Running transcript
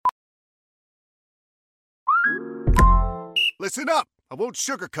Listen up. I won't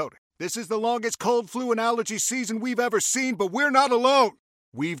sugarcoat it. This is the longest cold, flu, and allergy season we've ever seen, but we're not alone.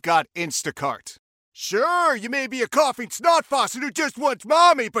 We've got Instacart. Sure, you may be a coughing snot faucet who just wants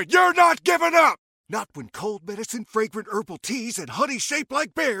mommy, but you're not giving up. Not when cold medicine, fragrant herbal teas, and honey shaped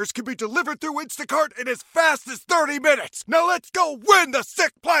like bears can be delivered through Instacart in as fast as 30 minutes. Now let's go win the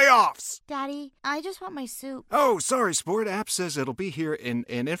sick playoffs. Daddy, I just want my soup. Oh, sorry, Sport. App says it'll be here in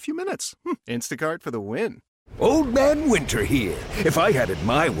a few minutes. Instacart for the win. Old Man Winter here. If I had it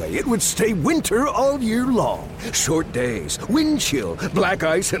my way, it would stay winter all year long. Short days, wind chill, black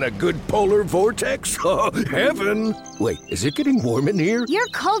ice, and a good polar vortex. Oh, heaven. Wait, is it getting warm in here? Your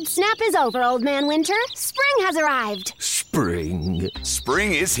cold snap is over, Old Man Winter. Spring has arrived. Spring.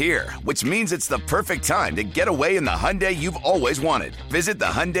 Spring is here, which means it's the perfect time to get away in the Hyundai you've always wanted. Visit the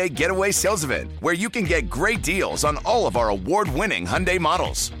Hyundai Getaway Sales Event, where you can get great deals on all of our award-winning Hyundai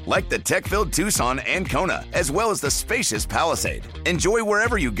models, like the tech-filled Tucson and Kona, as well as the spacious Palisade. Enjoy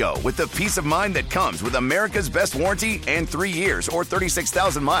wherever you go with the peace of mind that comes with America's best warranty and 3 years or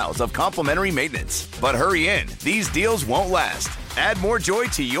 36,000 miles of complimentary maintenance. But hurry in, these deals won't last. Add more joy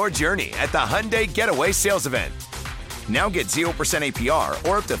to your journey at the Hyundai Getaway Sales Event. Now get 0% APR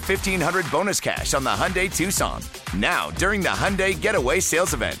or up to $1,500 bonus cash on the Hyundai Tucson. Now, during the Hyundai Getaway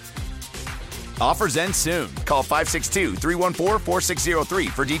Sales Event. Offers end soon. Call 562-314-4603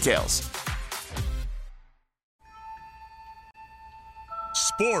 for details.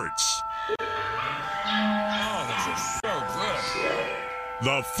 Sports. Oh, this is so good.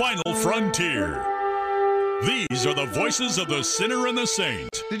 The Final Frontier. These are the voices of the sinner and the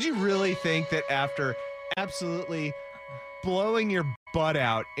saint. Did you really think that after absolutely blowing your butt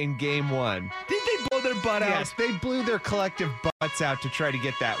out in game one? Did they blow their butt out? Yes, they blew their collective butts out to try to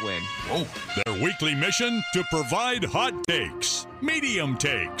get that win. Oh, their weekly mission to provide hot takes, medium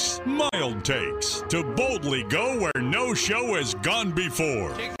takes, mild takes, to boldly go where no show has gone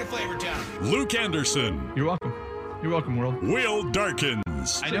before. Take the flavor down. Luke Anderson. You're welcome. You're welcome, world. Will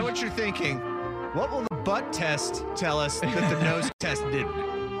Darkins. I know what you're thinking. What will the butt test tell us that the nose test didn't?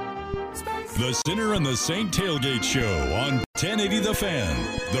 The Sinner and the Saint Tailgate Show on 1080 The Fan,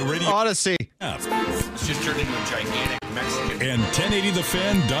 the radio Odyssey app, It's just turned into a gigantic Mexican. and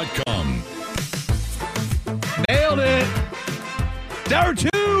 1080thefan.com. Nailed it. It's hour 2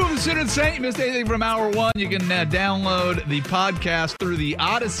 of the Sinner and the Saint. You missed anything from hour 1, you can download the podcast through the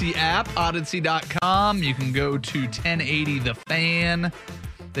Odyssey app, odyssey.com. You can go to 1080 The Fan.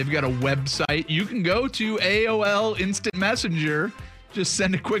 They've got a website. You can go to AOL Instant Messenger. Just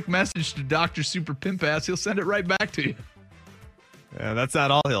send a quick message to Dr. Super Pimp Ass. He'll send it right back to you. Yeah, that's not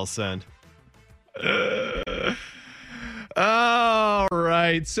all he'll send. All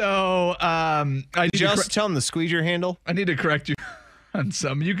right. So I need Just tell him to squeeze your handle. I need to correct you on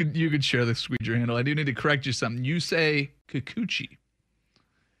some. You could share the squeeger handle. I do need to correct you something. You say Kikuchi.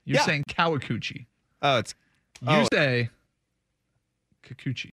 You're saying Kawakuchi. Oh, it's You say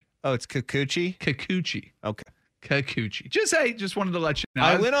Kikuchi. Oh, it's Kikuchi? Kikuchi. Okay. Kikuchi. Just wanted to let you know.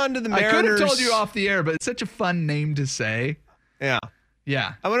 I went on to the I Mariners. could have told you off the air, but it's such a fun name to say. Yeah.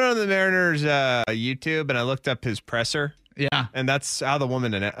 Yeah. I went on to the Mariners YouTube and I looked up his presser. Yeah. And that's how the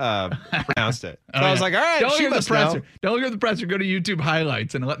woman pronounced it. So Oh, I was like, all right, don't she look at must the presser. know. Don't look at the presser. Go to YouTube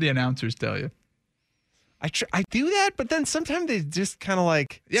highlights and let the announcers tell you. I do that, but then sometimes they just kind of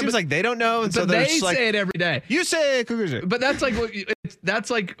like, it seems like they don't know. And so But they're they just like, say it every day. you say Kikuchi. But that's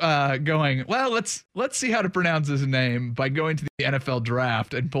like going, well, let's see how to pronounce his name by going to the NFL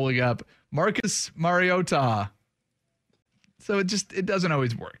draft and pulling up Marcus Mariota. So it doesn't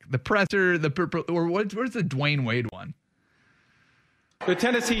always work. The presser, where's the Dwayne Wade one? The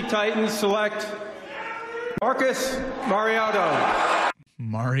Tennessee Titans select Marcus Mariota.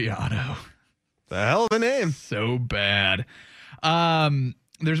 Mariota. The hell of a name. So bad.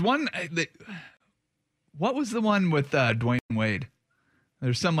 There's one what was the one with Dwayne Wade?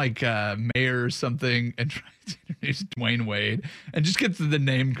 There's some like mayor or something and tries to introduce Dwayne Wade and just gets the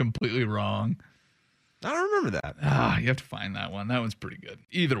name completely wrong. I don't remember that. You have to find that one. That one's pretty good.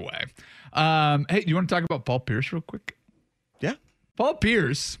 Either way. Hey, do you want to talk about Paul Pierce real quick? Yeah. Paul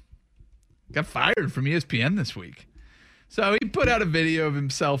Pierce got fired from ESPN this week. So he put out a video of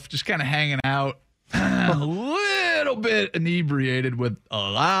himself just kind of hanging out, a little bit inebriated with a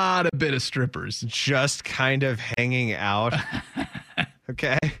lot of strippers. Just kind of hanging out.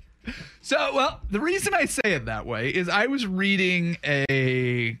 Okay. So, well, the reason I say it that way is I was reading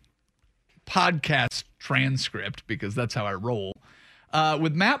a podcast transcript, because that's how I roll,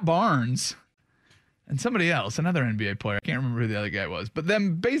 with Matt Barnes and somebody else, another NBA player. I can't remember who the other guy was, but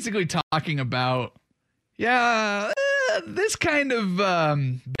them basically talking about, this kind of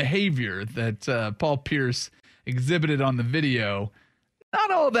behavior that Paul Pierce exhibited on the video,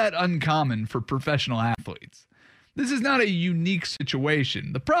 not all that uncommon for professional athletes. This is not a unique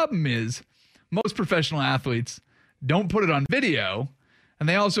situation. The problem is most professional athletes don't put it on video, and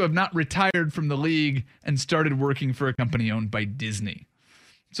they also have not retired from the league and started working for a company owned by Disney.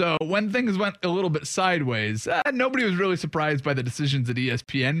 So when things went a little bit sideways, nobody was really surprised by the decisions that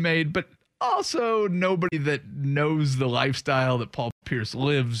ESPN made, but also nobody that knows the lifestyle that Paul Pierce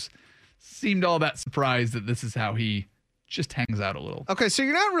lives seemed all that surprised that this is how he just hangs out a little. Okay, so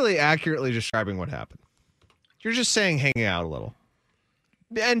you're not really accurately describing what happened. You're just saying hanging out a little.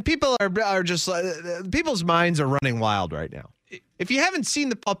 And people are just, people's minds are running wild right now. If you haven't seen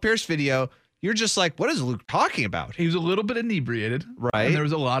the Paul Pierce video, you're just like, what is Luke talking about? He was a little bit inebriated. Right. And there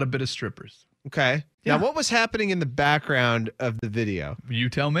was a lot of strippers. Okay. Yeah. Now, what was happening in the background of the video? You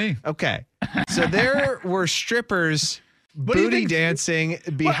tell me. Okay. So there were strippers booty dancing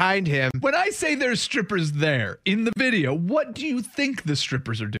behind him. When I say there's strippers there in the video, what do you think the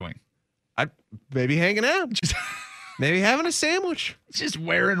strippers are doing? Maybe hanging out. Maybe having a sandwich. Just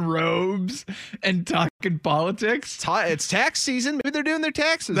wearing robes and talking politics. It's tax season. Maybe they're doing their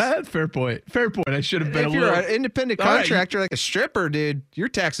taxes. That's fair point. Fair point. I should have been if you're an independent contractor like a stripper, dude, your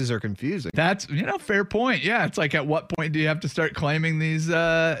taxes are confusing. That's, fair point. Yeah, it's like at what point do you have to start claiming these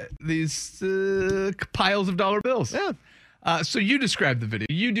piles of dollar bills? Yeah. So you describe the video.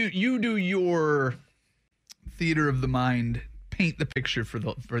 You do your theater of the mind. Paint the picture for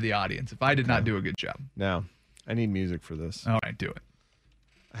the audience. If I did not do a good job. No. I need music for this. All right, do it.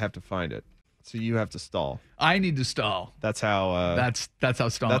 I have to find it. So you have to stall. I need to stall. That's how that's how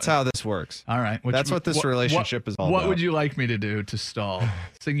stalling. That's how this works. All right. That's what this relationship is all about. What would you like me to do to stall?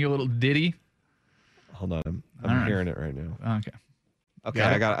 Sing you a little ditty? Hold on. I'm hearing it right now. Okay. Okay,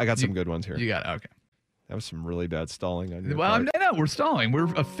 I got some good ones here. You got it. Okay. That was some really bad stalling on your Well, part. no, we're stalling.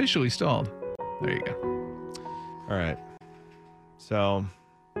 We're officially stalled. There you go. All right. So,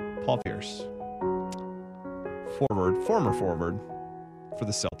 Paul Pierce, former forward for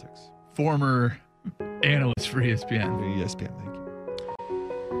the Celtics. Former analyst for ESPN. ESPN, thank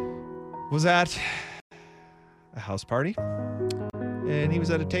you. Was at a house party, and he was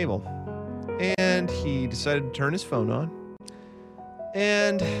at a table, and he decided to turn his phone on,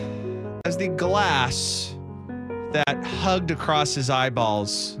 and as the glass that hugged across his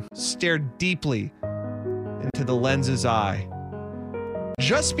eyeballs stared deeply into the lens's eye,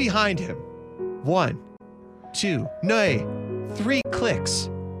 just behind him, 1, 2, no, 3 clicks.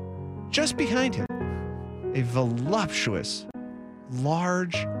 Just behind him, a voluptuous,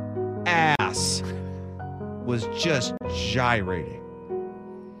 large ass was just gyrating.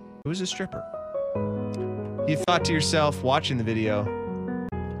 It was a stripper. You thought to yourself, watching the video,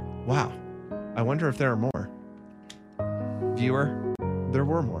 wow, I wonder if there are more. Viewer, there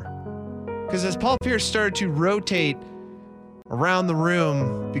were more. Because as Paul Pierce started to rotate around the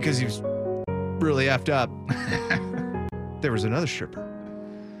room because he was really effed up, there was another stripper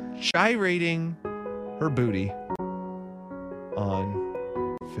gyrating her booty on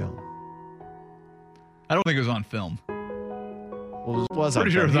film. I don't think it was on film. Well, it was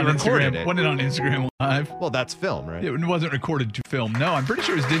pretty sure it was on Instagram. Wasn't it on Instagram Live? Well, that's film, right? It wasn't recorded to film. No, I'm pretty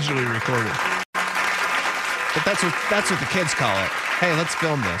sure it was digitally recorded. But that's what the kids call it. Hey, let's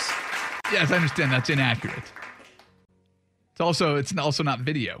film this. Yes, I understand that's inaccurate. It's also not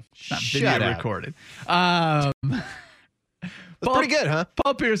video. It's not Shut video up. recorded. That's pretty good, huh?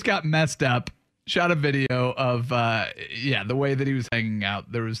 Paul Pierce got messed up. Shot a video of the way that he was hanging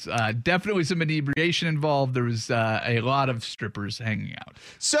out. There was definitely some inebriation involved. There was a lot of strippers hanging out.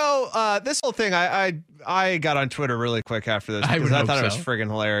 So this whole thing, I got on Twitter really quick after this because I thought it was friggin'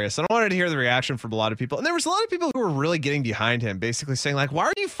 hilarious. And I wanted to hear the reaction from a lot of people. And there was a lot of people who were really getting behind him, basically saying like, why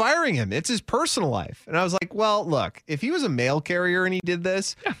are you firing him? It's his personal life. And I was like, well, look, if he was a mail carrier and he did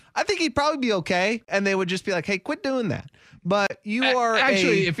this, I think he'd probably be okay. And they would just be like, hey, quit doing that. But you are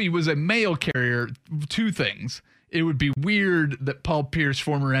actually, if he was a mail carrier, 2 things. It would be weird that Paul Pierce,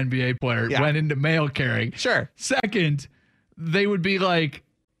 former NBA player, went into mail carrying. Sure. Second, they would be like,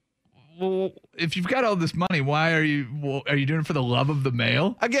 well, if you've got all this money, why are you doing it for the love of the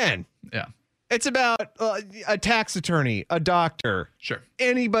mail? Again. Yeah. It's about a tax attorney, a doctor. Sure.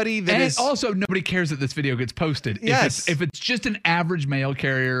 Anybody that is... And also, nobody cares that this video gets posted. Yes. If it's just an average mail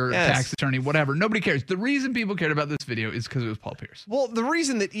carrier, tax attorney, whatever, nobody cares. The reason people cared about this video is because it was Paul Pierce. Well, the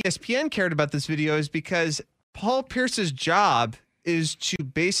reason that ESPN cared about this video is because Paul Pierce's job is to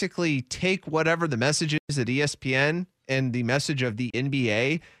basically take whatever the message is at ESPN and the message of the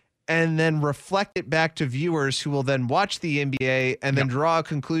NBA and then reflect it back to viewers who will then watch the NBA and then draw a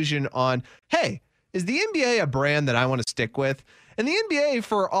conclusion on, hey, is the NBA a brand that I want to stick with? And the NBA,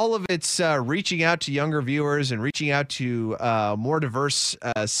 for all of its reaching out to younger viewers and reaching out to more diverse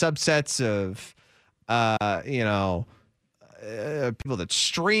subsets of, people that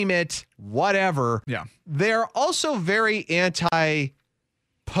stream it, whatever. Yeah. They're also very anti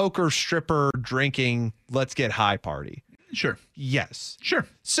poker, stripper, drinking, let's get high party. Sure. Yes. Sure.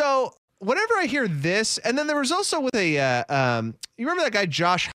 So whenever I hear this, and then there was also with you remember that guy,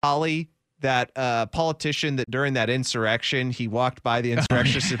 Josh Hawley, that politician that during that insurrection, he walked by the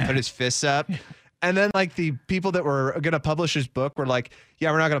insurrectionists and put his fists up. And then like the people that were going to publish his book were like,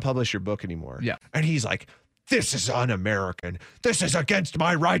 yeah, we're not going to publish your book anymore. Yeah. And he's like, this is un-American. This is against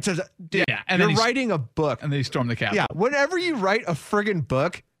my rights. Dude, yeah. And you're writing a book. And then he stormed the Capitol. Yeah. Whenever you write a friggin'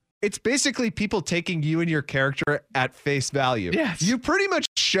 book, it's basically people taking you and your character at face value. Yes. You pretty much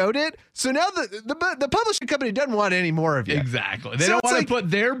showed it. So now the publishing company doesn't want any more of you. Exactly. They don't want to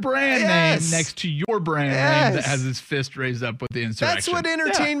put their brand name next to your brand name that has his fist raised up with the insurrection. That's what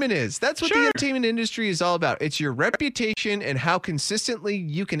entertainment is. That's what the entertainment industry is all about. It's your reputation and how consistently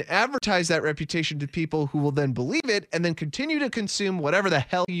you can advertise that reputation to people who will then believe it and then continue to consume whatever the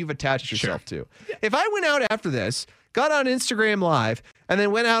hell you've attached yourself to. Yeah. If I went out after this, got on Instagram Live, and then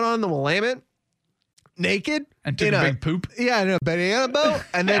went out on the Willamette naked and took a big poop. Yeah, in a banana boat,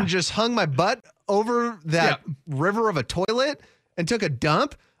 and then just hung my butt over that river of a toilet and took a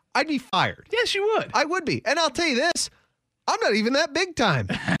dump, I'd be fired. Yes, you would. I would be. And I'll tell you this, I'm not even that big time.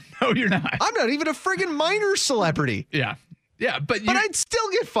 No, you're not. I'm not even a friggin' minor celebrity. Yeah. Yeah, but I'd still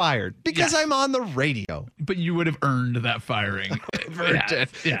get fired because I'm on the radio. But you would have earned that firing.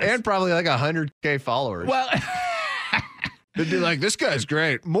 And probably like 100K followers. Well, they'd be like, this guy's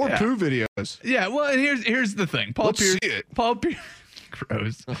great. More poo videos. Yeah, well, and here's the thing. Paul Pierce.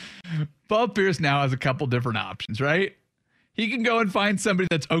 Gross. Paul Pierce now has a couple different options, right? He can go and find somebody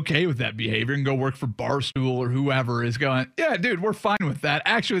that's okay with that behavior and go work for Barstool or whoever is going, yeah, dude, we're fine with that.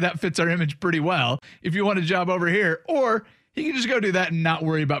 Actually, that fits our image pretty well if you want a job over here. Or he can just go do that and not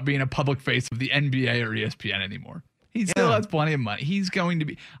worry about being a public face of the NBA or ESPN anymore. He still has plenty of money. He's going to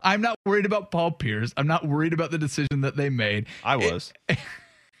be. I'm not worried about Paul Pierce. I'm not worried about the decision that they made. I was.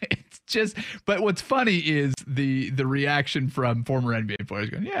 It's just, but what's funny is the reaction from former NBA players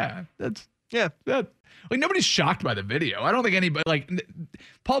going, that. Like nobody's shocked by the video. I don't think anybody like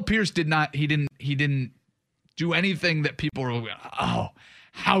Paul Pierce did not. He didn't do anything that people were going, oh,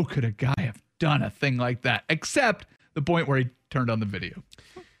 how could a guy have done a thing like that? Except the point where he turned on the video.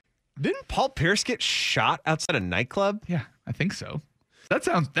 Didn't Paul Pierce get shot outside a nightclub? Yeah, I think so. That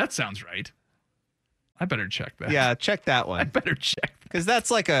sounds right. I better check that. Yeah, check that one. I better check because that's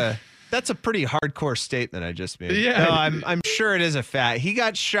a pretty hardcore statement I just made. Yeah, no, I'm sure it is a fact. He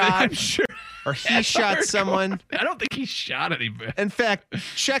got shot. I'm sure. Or he shot hardcore. Someone. I don't think he shot anybody. In fact,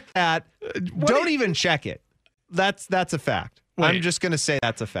 check that. Don't even check it. That's a fact. Wait. I'm just gonna say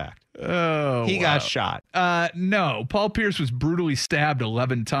that's a fact. Oh, he got shot. No, Paul Pierce was brutally stabbed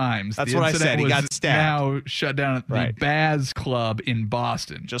 11 times. That's what I said. He got stabbed. Now shut down at the Baz Club in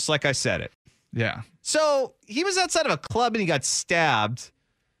Boston. Just like I said it. Yeah. So he was outside of a club and he got stabbed.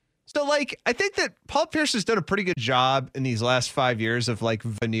 So like, I think that Paul Pierce has done a pretty good job in these last 5 years of like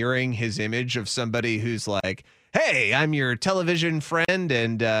veneering his image of somebody who's like, hey, I'm your television friend.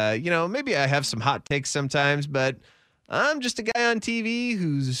 And, maybe I have some hot takes sometimes, but I'm just a guy on TV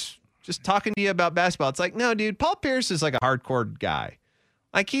who's just talking to you about basketball. It's like, no, dude, Paul Pierce is like a hardcore guy.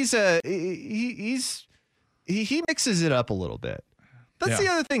 Like he mixes it up a little bit. That's the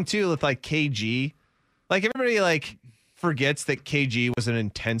other thing too with like KG. Like everybody like forgets that KG was an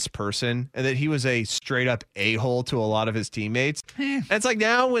intense person and that he was a straight up a-hole to a lot of his teammates. And it's like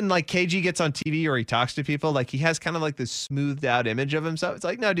now when like KG gets on TV or he talks to people, like he has kind of like this smoothed out image of himself. It's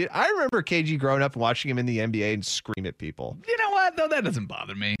like, no, dude, I remember KG growing up and watching him in the NBA and scream at people. You know what? Though that doesn't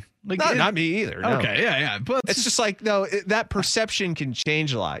bother me. Like not me either. No. Okay, yeah. But it's just like that perception can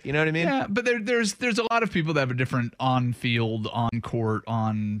change a lot. You know what I mean? Yeah, but there's a lot of people that have a different on-field, on-court,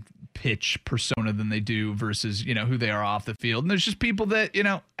 on-pitch persona than they do versus who they are off the field. And there's just people that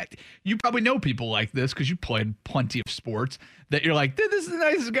you probably know people like this because you played plenty of sports that you're like, this is the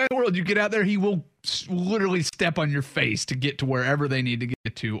nicest guy in the world. You get out there, he will literally step on your face to get to wherever they need to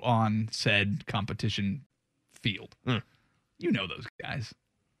get to on said competition field. You know those guys.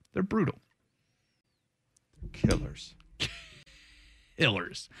 They're brutal. Killers.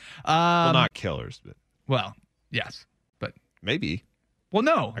 Well, not killers, but. Well, yes. But. Maybe. Well,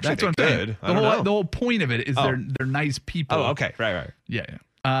 no. Actually, that's what I'm saying. The whole point of it is they're nice people. Oh, okay. Right. Yeah.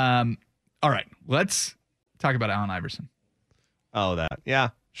 All right. Let's talk about Allen Iverson. Oh, that. Yeah.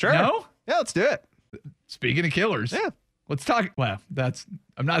 Sure. No? Yeah, let's do it. Speaking of killers. Yeah. Let's talk. Well,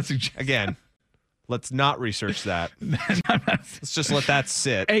 I'm not suggesting. Again. Let's not research that. Let's just let that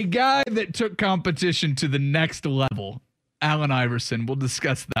sit. A guy that took competition to the next level, Allen Iverson. We'll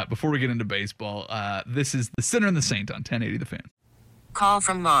discuss that before we get into baseball. This is the Sinner and the Saint on 1080 The Fan. Call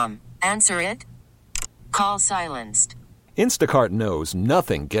from mom. Answer it. Call silenced. Instacart knows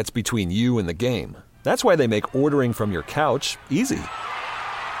nothing gets between you and the game. That's why they make ordering from your couch easy.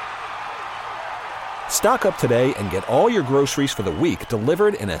 Stock up today and get all your groceries for the week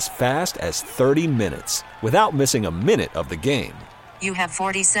delivered in as fast as 30 minutes without missing a minute of the game. You have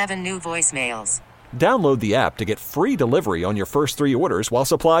 47 new voicemails. Download the app to get free delivery on your first 3 orders while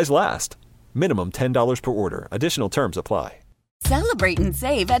supplies last. Minimum $10 per order. Additional terms apply. Celebrate and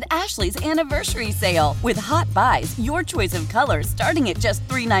save at Ashley's Anniversary Sale. With Hot Buys, your choice of colors starting at just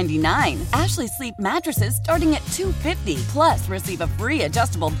 $3.99. Ashley Sleep mattresses starting at $2.50. Plus, receive a free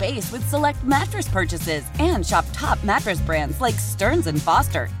adjustable base with select mattress purchases. And shop top mattress brands like Stearns &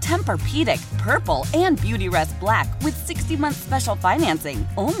 Foster, Tempur-Pedic, Purple, and Beautyrest Black with 60-month special financing.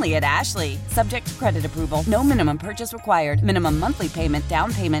 Only at Ashley. Subject to credit approval. No minimum purchase required. Minimum monthly payment,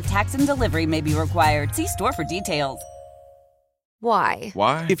 down payment, tax, and delivery may be required. See store for details. Why?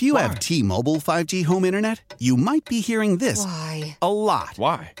 If you have T-Mobile 5G home internet, you might be hearing this Why? a lot.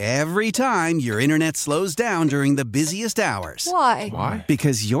 Why? Every time your internet slows down during the busiest hours. Why?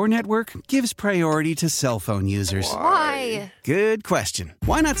 Because your network gives priority to cell phone users. Why? Good question.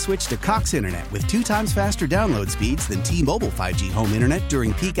 Why not switch to Cox Internet with 2 times faster download speeds than T-Mobile 5G home internet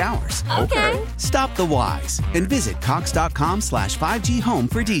during peak hours? Okay. Stop the whys and visit cox.com/5G home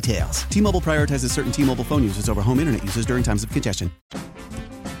for details. T-Mobile prioritizes certain T-Mobile phone users over home internet users during times of congestion.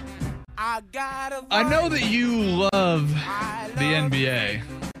 I know that you love the NBA.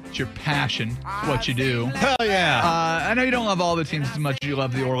 It's your passion. It's what you do. Hell yeah. I know you don't love all the teams as much as you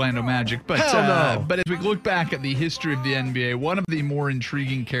love the Orlando Magic, but Hell no. But as we look back at the history of the NBA, one of the more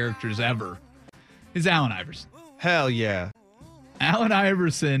intriguing characters ever is Allen Iverson. Hell yeah. Allen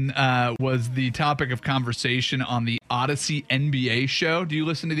Iverson was the topic of conversation on the Odyssey NBA show. Do you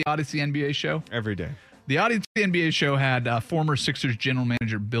listen to the Odyssey NBA show? Every day. The Odyssey NBA show had former Sixers general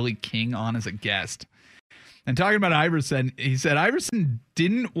manager Billy King on as a guest. And talking about Iverson, he said Iverson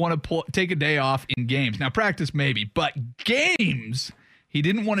didn't want to take a day off in games. Now, practice maybe, but games, he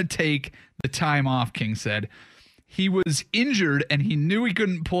didn't want to take the time off, King said. He was injured and he knew he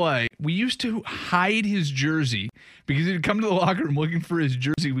couldn't play. We used to hide his jersey because he'd come to the locker room looking for his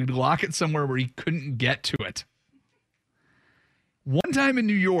jersey. We'd lock it somewhere where he couldn't get to it. One time in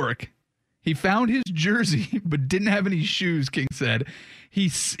New York, he found his jersey, but didn't have any shoes, King said.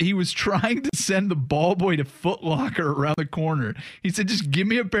 He was trying to send the ball boy to Foot Locker around the corner. He said, just give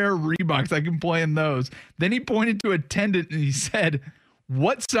me a pair of Reeboks. I can play in those. Then he pointed to a attendant and he said,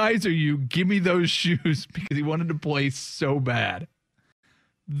 what size are you? Give me those shoes, because he wanted to play so bad.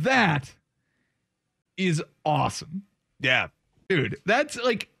 That is awesome. Yeah. Dude, that's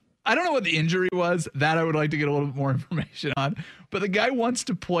like, I don't know what the injury was. That I would like to get a little bit more information on. But the guy wants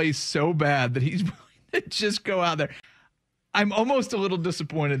to play so bad that he's willing to just go out there. I'm almost a little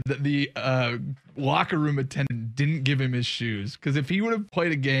disappointed that the locker room attendant didn't give him his shoes. Because if he would have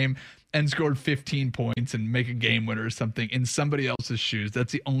played a game and scored 15 points and make a game winner or something in somebody else's shoes,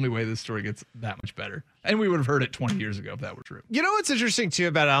 that's the only way this story gets that much better. And we would have heard it 20 years ago if that were true. You know what's interesting, too,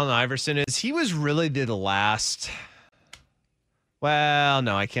 about Allen Iverson is he was really the last... Well,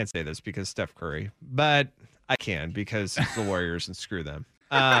 no, I can't say this because Steph Curry, but I can because it's the Warriors and screw them.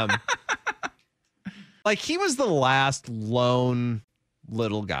 Like he was the last lone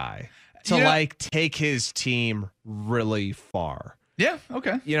little guy to take his team really far. Yeah.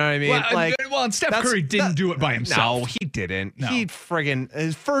 Okay. You know what I mean? Well, and Steph Curry didn't do it by himself. No, he didn't. No. He friggin'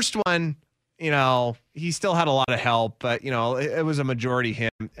 his first one. He still had a lot of help, but it was a majority him.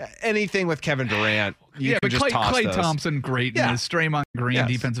 Anything with Kevin Durant, but Klay those. Thompson, greatness. Draymond Green,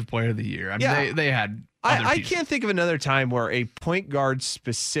 Defensive Player of the Year. I mean, they had. I can't think of another time where a point guard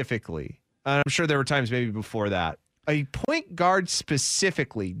specifically, and I'm sure there were times maybe before that, a point guard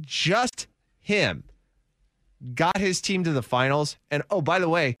specifically, just him, got his team to the finals, and oh, by the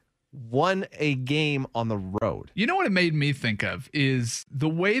way, won a game on the road. You know what it made me think of is the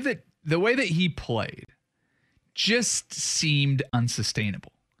way that he played just seemed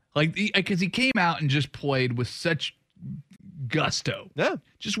unsustainable. Like, because he came out and just played with such gusto. Yeah.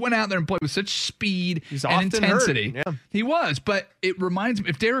 Just went out there and played with such speed He's and often intensity. Hurt. Yeah. He was, but it reminds me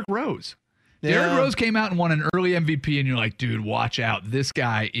of Derrick Rose. Yeah. Derrick Rose came out and won an early MVP, and you're like, dude, watch out. This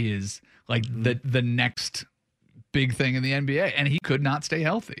guy is like the next big thing in the NBA, and he could not stay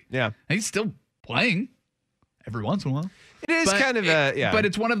healthy. Yeah. And he's still playing every once in a while. It is But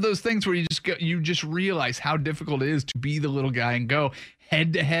it's one of those things where you just realize how difficult it is to be the little guy and go,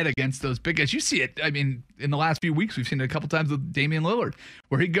 head-to-head against those big guys. You see it, I mean, in the last few weeks, we've seen it a couple times with Damian Lillard,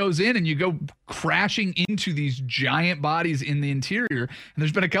 where he goes in and you go crashing into these giant bodies in the interior. And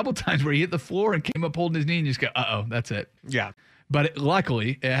there's been a couple times where he hit the floor and came up holding his knee and you just go, uh-oh, that's it. Yeah. But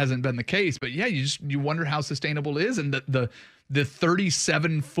luckily, it hasn't been the case. But yeah, you wonder how sustainable it is. And the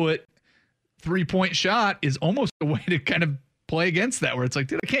 37-foot three-point shot is almost a way to kind of play against that, where it's like,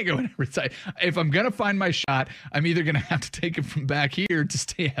 dude, I can't go in every side. If I'm going to find my shot, I'm either going to have to take it from back here to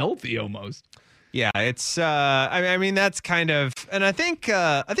stay healthy almost. Yeah, it's I mean that's kind of, and I think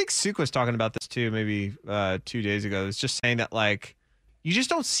Suk was talking about this too maybe 2 days ago. It's just saying that like you just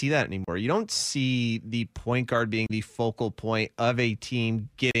don't see that anymore. You don't see the point guard being the focal point of a team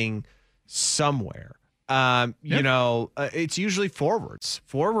getting somewhere. You know, it's usually forwards.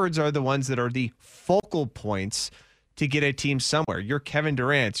 Forwards are the ones that are the focal points to get a team somewhere. You're Kevin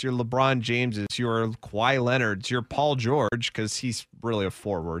Durant's, you're LeBron James's, you're Kawhi Leonard's, you're Paul George, because he's really a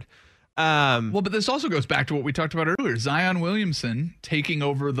forward. Well, but this also goes back to what we talked about earlier. Zion Williamson taking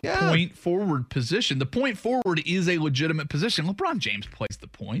over the point forward position. The point forward is a legitimate position. LeBron James plays the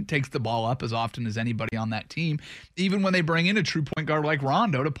point, takes the ball up as often as anybody on that team. Even when they bring in a true point guard like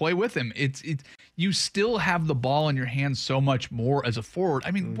Rondo to play with him, it's you still have the ball in your hands so much more as a forward.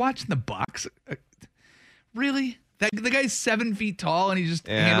 I mean, watching the Bucks, really? The guy's 7 feet tall and he just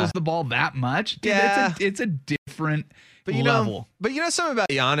handles the ball that much. Dude, it's a different level. But you know something about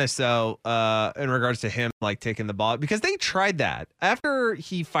Giannis though, in regards to him like taking the ball, because they tried that after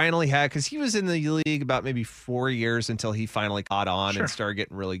he finally had, because he was in the league about maybe 4 years until he finally caught on and started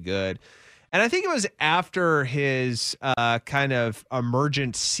getting really good. And I think it was after his kind of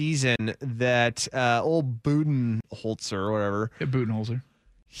emergent season that old Budenholzer or whatever. Yeah, Budenholzer.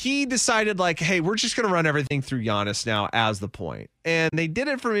 He decided like, hey, we're just going to run everything through Giannis now as the point. And they did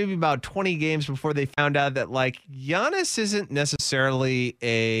it for maybe about 20 games before they found out that like Giannis isn't necessarily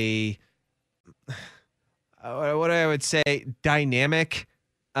a, what I would say, dynamic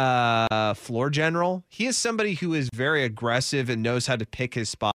floor general. He is somebody who is very aggressive and knows how to pick his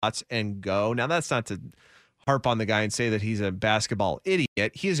spots and go. Now, that's not to harp on the guy and say that he's a basketball idiot.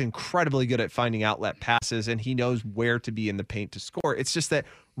 He is incredibly good at finding outlet passes and he knows where to be in the paint to score. It's just that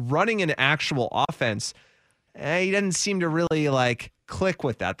running an actual offense, he doesn't seem to really like click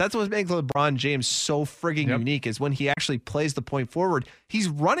with that. That's what makes LeBron James so frigging unique, is when he actually plays the point forward, he's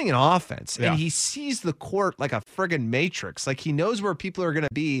running an offense and he sees the court like a friggin' matrix. Like he knows where people are going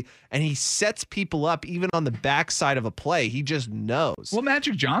to be and he sets people up even on the backside of a play. He just knows. Well,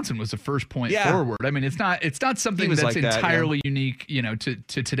 Magic Johnson was the first point forward. I mean, it's not something that's like entirely unique, you know, to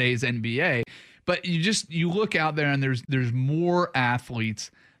today's NBA, but you look out there and there's more athletes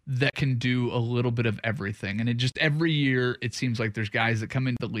that can do a little bit of everything. And it just every year it seems like there's guys that come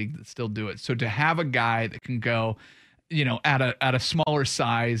into the league that still do it. So to have a guy that can go, you know, at a smaller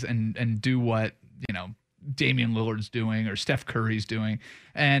size and do what, you know, Damian Lillard's doing or Steph Curry's doing.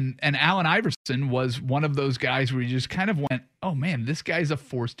 And Allen Iverson was one of those guys where you just kind of went, oh man, this guy's a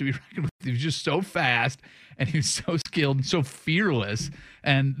force to be reckoned with. He was just so fast and he was so skilled and so fearless.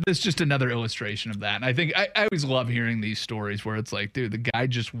 And this is just another illustration of that. And I think I always love hearing these stories where it's like, dude, the guy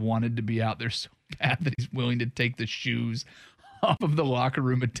just wanted to be out there so bad that he's willing to take the shoes off of the locker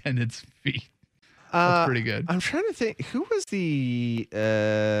room attendants' feet. That's pretty good. I'm trying to think, who was the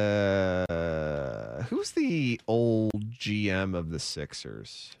old GM of the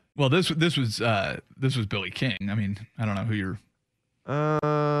Sixers? Well, this was Billy King. I mean, I don't know who you're.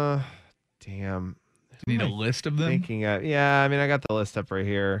 Damn. Do you need a list of them? Thinking of, yeah, I mean, I got the list up right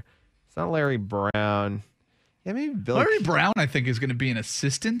here. It's not Larry Brown. Yeah, maybe Billy. Larry Brown, I think, is going to be an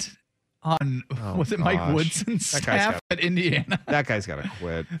assistant on Mike Woodson's staff at Indiana? That guy's got to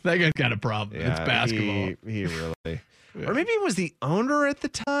quit. That guy's got a problem. Yeah, it's basketball. He really. Or maybe it was the owner at the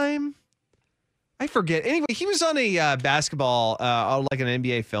time. I forget. Anyway, he was on a basketball, like an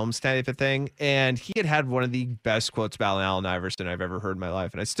NBA Films type of thing, and he had one of the best quotes about Allen Iverson I've ever heard in my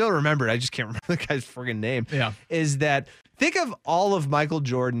life, and I still remember it. I just can't remember the guy's friggin' name. Yeah, is that think of all of Michael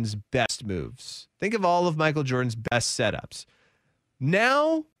Jordan's best moves. Think of all of Michael Jordan's best setups.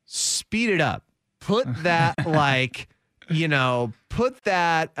 Now, speed it up. Put that put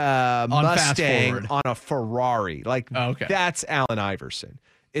that Mustang on a Ferrari. That's Allen Iverson.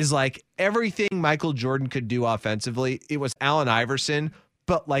 Is like everything Michael Jordan could do offensively, it was Allen Iverson,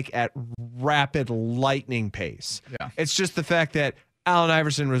 but like at rapid lightning pace. Yeah. It's just the fact that Allen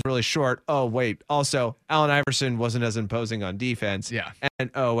Iverson was really short. Oh, wait. Also, Allen Iverson wasn't as imposing on defense. Yeah.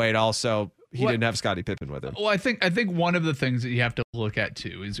 And oh, wait. Also, he didn't have Scottie Pippen with him. Well, I think one of the things that you have to look at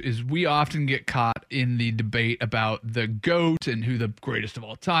too is we often get caught in the debate about the GOAT and who the greatest of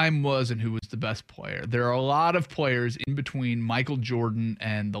all time was and who was the best player. There are a lot of players in between Michael Jordan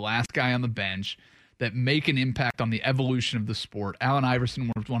and the last guy on the bench that make an impact on the evolution of the sport. Allen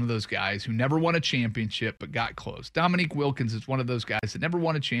Iverson was one of those guys who never won a championship but got close. Dominique Wilkins is one of those guys that never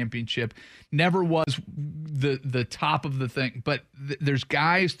won a championship, never was the top of the thing. But there's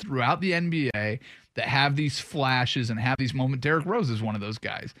guys throughout the NBA that have these flashes and have these moments. Derrick Rose is one of those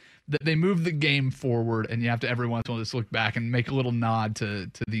guys that they move the game forward, and you have to every once in a while just look back and make a little nod to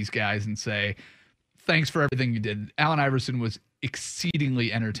these guys and say, thanks for everything you did. Allen Iverson was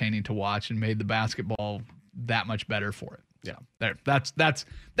exceedingly entertaining to watch and made the basketball that much better for it. Yeah, there. That's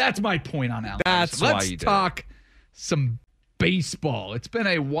my point on Allen. That's Iverson. why you Let's talk some baseball. It's been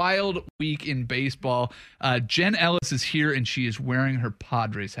a wild week in baseball. Jen Ellis is here and she is wearing her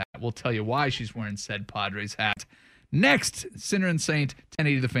Padres hat. We'll tell you why she's wearing said Padres hat. Next, Sinner and Saint,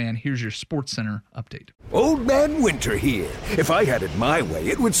 1080 The Fan. Here's your Sports Center update. Old Man Winter here. If I had it my way,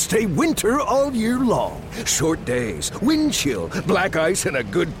 it would stay winter all year long. Short days, wind chill, black ice, and a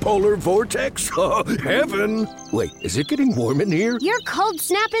good polar vortex. Oh, heaven. Wait, is it getting warm in here? Your cold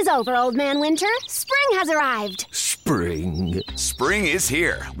snap is over, Old Man Winter. Spring has arrived. Spring. Spring is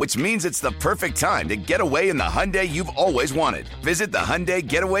here, which means it's the perfect time to get away in the Hyundai you've always wanted. Visit the Hyundai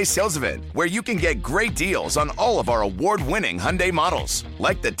Getaway Sales Event, where you can get great deals on all of our award-winning Hyundai models,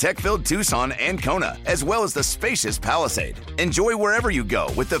 like the tech-filled Tucson and Kona, as well as the spacious Palisade. Enjoy wherever you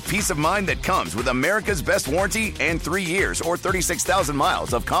go with the peace of mind that comes with America's best warranty and 3 years or 36,000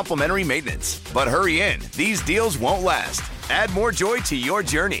 miles of complimentary maintenance. But hurry in, these deals won't last. Add more joy to your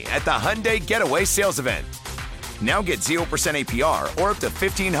journey at the Hyundai Getaway Sales Event. Now get 0% APR or up to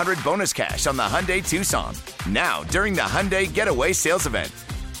 $1,500 bonus cash on the Hyundai Tucson. Now, during the Hyundai Getaway Sales Event.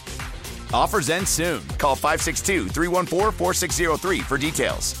 Offers end soon. Call 562-314-4603 for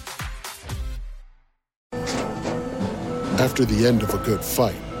details. After the end of a good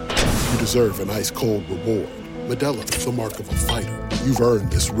fight, you deserve an ice-cold reward. Modelo is the mark of a fighter. You've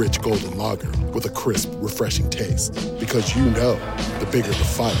earned this rich golden lager with a crisp, refreshing taste. Because you know, the bigger the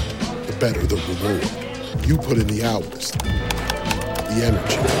fight, the better the reward. You put in the hours, the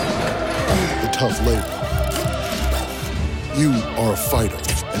energy, the tough labor. You are a fighter,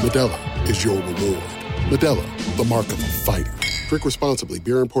 and Modelo is your reward. Modelo, the mark of a fighter. Drink responsibly.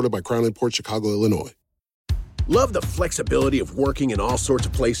 Beer imported by Crown Imports, Chicago, Illinois. Love the flexibility of working in all sorts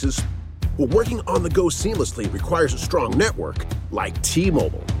of places? Well, working on the go seamlessly requires a strong network like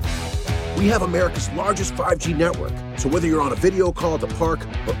T-Mobile. We have America's largest 5G network, so whether you're on a video call at the park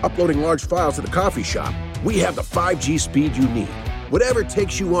or uploading large files at the coffee shop, we have the 5G speed you need. Whatever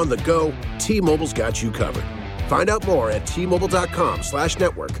takes you on the go, T-Mobile's got you covered. Find out more at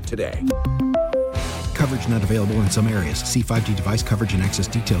T-Mobile.com/network today. Coverage not available in some areas. See 5G device coverage and access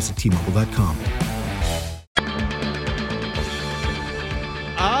details at T-Mobile.com.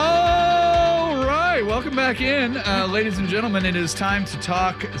 All right, welcome back in. Ladies and gentlemen, it is time to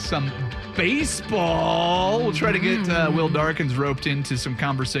talk some baseball. We'll try to get Will Darkins roped into some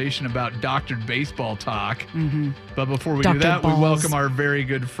conversation about doctored baseball talk. But before we do that, we welcome our very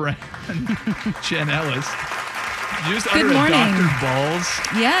good friend, Jen Ellis. You just Good uttered morning. doctored balls.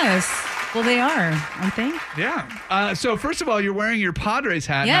 Yes. Well, they are, aren't they? Yeah. So first of all, you're wearing your Padres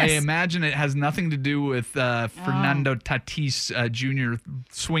hat. Yes. And I imagine it has nothing to do with Fernando Tatis Jr.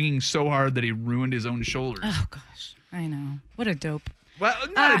 swinging so hard that he ruined his own shoulders. Oh, gosh. I know. What a dope. Well,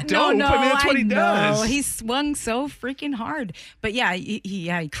 not a dope. No, I mean, that's what he does. He swung so freaking hard. But yeah,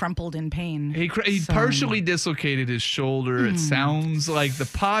 he crumpled in pain. He partially dislocated his shoulder. It sounds like the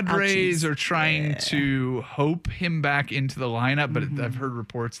Padres are trying to hope him back into the lineup, but I've heard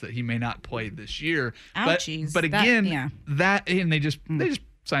reports that he may not play this year. Ouchies. But again, and they just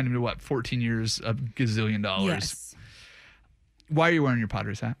signed him to what, 14 years, $1 gazillion. Yes. Why are you wearing your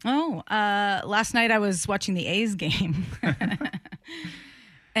Padres hat? Oh, last night I was watching the A's game.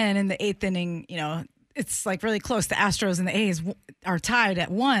 And in the 8th inning, it's like really close. The Astros and the A's are tied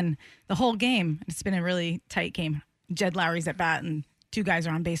at 1 the whole game. It's been a really tight game. Jed Lowry's at bat and 2 guys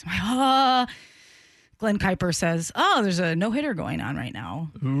are on base. I'm like, Glenn Kuiper says, there's a no-hitter going on right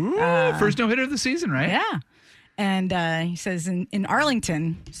now. Ooh, first no-hitter of the season, right? Yeah. And he says in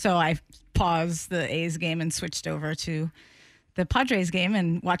Arlington. So I paused the A's game and switched over to the Padres game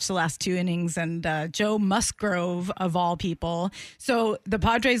and watched the last 2 innings, and Joe Musgrove, of all people. So the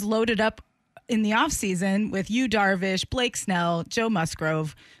Padres loaded up in the offseason with Yu Darvish, Blake Snell, Joe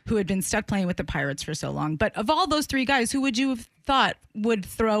Musgrove, who had been stuck playing with the Pirates for so long. But of all those three guys, who would you have thought would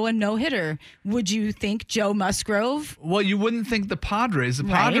throw a no-hitter? Would you think Joe Musgrove? Well, you wouldn't think the Padres. The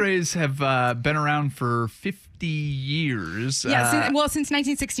Padres have been around for 50 years. Yeah, since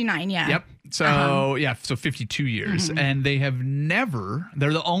 1969, yeah. Yep. So, so 52 years. Mm-hmm. And they have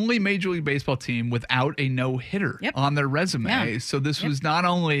they're the only Major League Baseball team without a no-hitter on their resume. Yeah. So this was not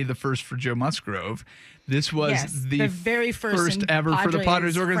only the first for Joe Musgrove, this was the very first ever for the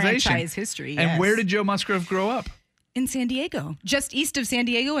Padres organization. Franchise history, And where did Joe Musgrove grow up? In San Diego, just east of San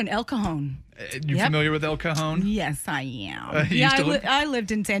Diego in El Cajon. You familiar with El Cajon? Yes, I am. I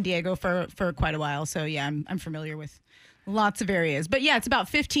lived in San Diego for quite a while, so yeah, I'm familiar with lots of areas. But yeah, it's about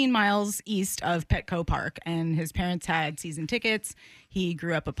 15 miles east of Petco Park, and his parents had season tickets. He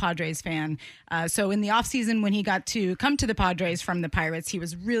grew up a Padres fan. So in the offseason, when he got to come to the Padres from the Pirates, he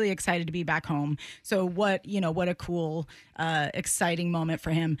was really excited to be back home. So what a cool, exciting moment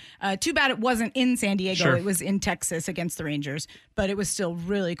for him. Too bad it wasn't in San Diego. Sure. It was in Texas against the Rangers, but it was still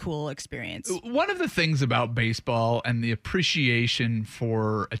really cool experience. One of the things about baseball and the appreciation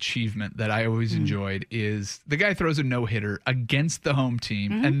for achievement that I always enjoyed is the guy throws a no-hitter against the home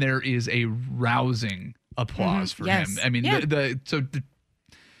team, and there is a rousing applause for him. I mean, the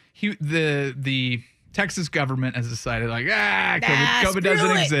Texas government has decided COVID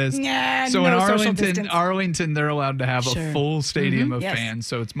doesn't exist. So in Arlington, they're allowed to have a full stadium of fans.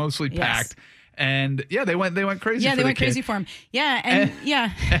 So it's mostly packed. And they went crazy. Yeah, for they went kid. crazy for him. Yeah, and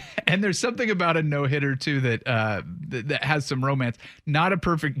and there's something about a no-hitter too that has some romance. Not a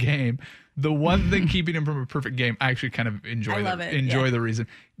perfect game. The one thing keeping him from a perfect game, I actually kind of enjoy the reason,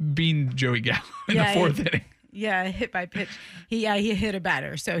 being Joey Gallo in the fourth inning. Yeah, hit by pitch. He hit a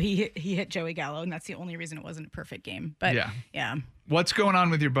batter, so he hit Joey Gallo, and that's the only reason it wasn't a perfect game. But yeah. What's going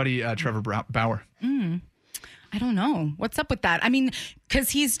on with your buddy Trevor Bauer? I don't know. What's up with that? I mean,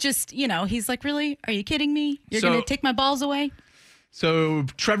 because he's just, he's like, really? Are you kidding me? You're going to take my balls away? So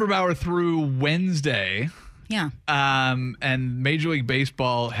Trevor Bauer threw Wednesday. Yeah. And Major League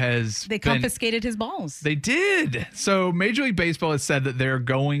Baseball They confiscated his balls. They did. So Major League Baseball has said that they're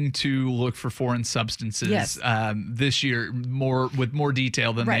going to look for foreign substances this year with more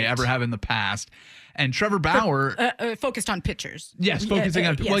detail than they ever have in the past. And Trevor Bauer focused on pitchers. Yes, focusing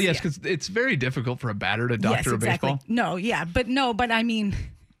on because it's very difficult for a batter to doctor a baseball. But I mean,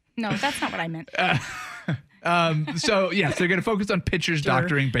 no, that's not what I meant. So they're going to focus on pitchers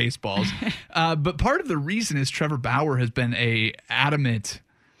doctoring baseballs. But part of the reason is Trevor Bauer has been a adamant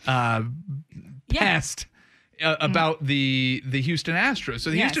pest about the Houston Astros. So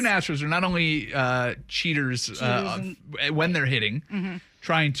the Houston Astros are not only cheaters when they're hitting,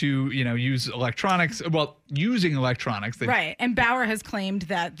 trying to use electronics. Well, using electronics. Right, and Bauer has claimed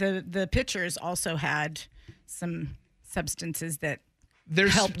that the pitchers also had some substances that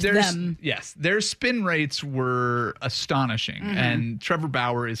helped them. Yes, their spin rates were astonishing, and Trevor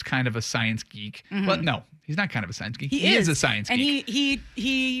Bauer is kind of a science geek. Well, no, he's not kind of a science geek. He is a science geek, and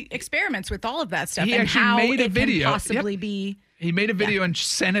he experiments with all of that stuff. He and actually how made a it video. can possibly be. He made a video and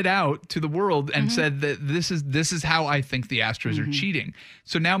sent it out to the world and said that this is how I think the Astros are cheating.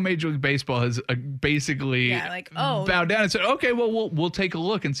 So now Major League Baseball has basically bowed down and said, okay, well, we'll take a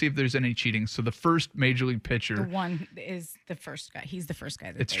look and see if there's any cheating. So the first Major League pitcher. The one is the first guy. He's the first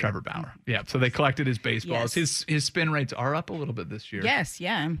guy. It's Trevor Bauer. Yeah. So they collected his baseballs. Yes. His spin rates are up a little bit this year. Yes.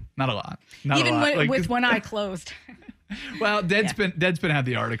 Yeah. Not a lot. Even with one eye closed. Well, Deadspin had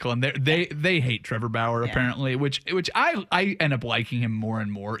the article, and they hate Trevor Bauer apparently, which I end up liking him more and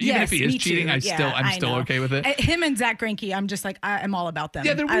more. Even if he is cheating, I'm still okay with it. Him and Zach Greinke, I'm just like I'm all about them.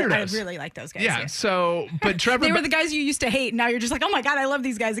 Yeah, they're weirdos. I really like those guys. Yeah. So, but Trevor, they were the guys you used to hate. Now you're just like, oh my god, I love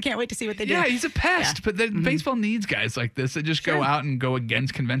these guys. I can't wait to see what they do. Yeah, he's a pest. Yeah. But baseball needs guys like this that just go out and go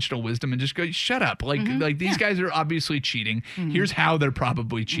against conventional wisdom and just go, shut up. Like these guys are obviously cheating. Here's how they're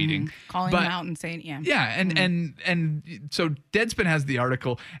probably cheating. Calling them out and saying, and so Deadspin has the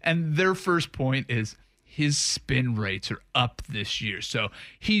article, and their first point is his spin rates are up this year. So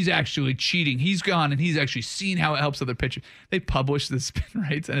he's actually cheating. He's gone and he's actually seen how it helps other pitchers. They publish the spin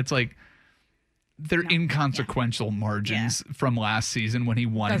rates, and it's like they're inconsequential margins from last season when he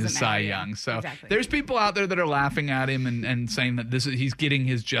won his Cy Young. So there's people out there that are laughing at him and saying that he's getting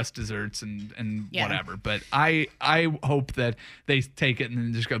his just desserts and whatever. But I hope that they take it and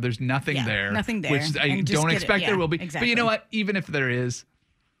then just go, there's nothing there. Nothing there. Which I don't expect there will be. Exactly. But you know what? Even if there is,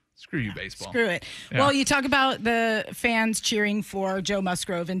 Screw you, baseball. Screw it. Yeah. Well, you talk about the fans cheering for Joe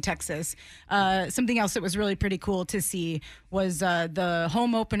Musgrove in Texas. Something else that was really pretty cool to see was the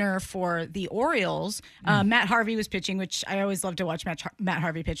home opener for the Orioles. Matt Harvey was pitching, which I always love to watch Matt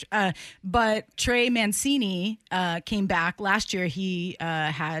Harvey pitch. But Trey Mancini came back. Last year, he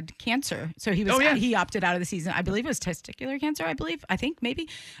had cancer. So he opted out of the season. I believe it was testicular cancer, I think, maybe.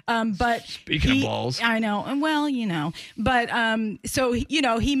 But Speaking of balls. I know. Well, But so,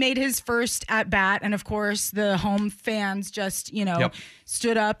 he made his first at bat, and of course the home fans just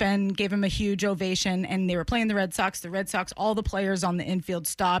stood up and gave him a huge ovation, and they were playing the Red Sox, all the players on the infield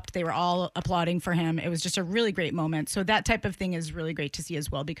stopped, they were all applauding for him. It was just a really great moment. So that type of thing is really great to see as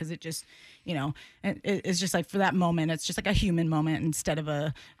well, because it just it's just like, for that moment, it's just like a human moment instead of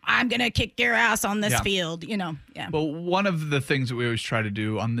I'm gonna kick your ass on this field. Well, one of the things that we always try to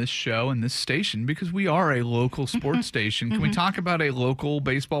do on this show and this station, because we are a local sports station, can we talk about a local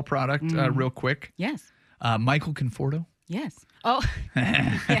baseball product real quick? Yes. Michael Conforto. Yes. Oh,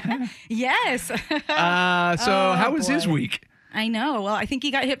 yeah. Yes. So how was his week? I know. Well, I think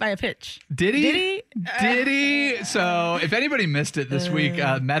he got hit by a pitch. Did he? Did he? So if anybody missed it this week,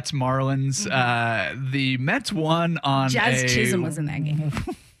 Mets Marlins, the Mets won on Jazz Chisholm was in that game.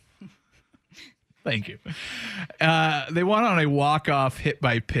 Thank you. They won on a walk-off hit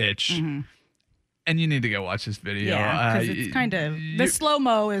by pitch. And you need to go watch this video. Yeah, because it's kind of the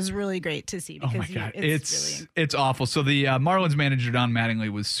slow-mo is really great to see. Because oh my God, it's awful. So the Marlins manager Don Mattingly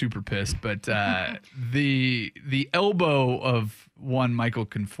was super pissed, but the elbow of one Michael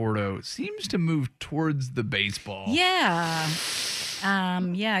Conforto seems to move towards the baseball. Yeah,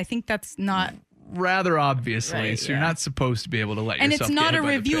 I think that's not. Rather obviously, right, so you're not supposed to be able to let yourself. And it's not get a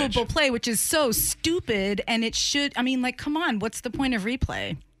hit by the reviewable pitch. play, which is so stupid. And it should. I mean, like, come on, what's the point of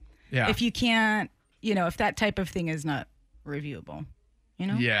replay? Yeah. If you can't, if that type of thing is not reviewable,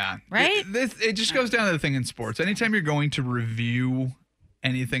 Yeah. Right? It just goes down to the thing in sports. Anytime you're going to review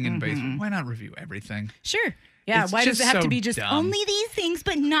anything in baseball, why not review everything? Sure. Yeah. It's why does it have so to be just dumb. only these things,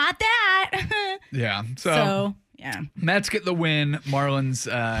 but not that? Yeah. So, yeah. Mets get the win. Marlins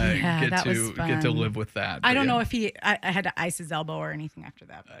get to live with that. I don't yeah. know if I had to ice his elbow or anything after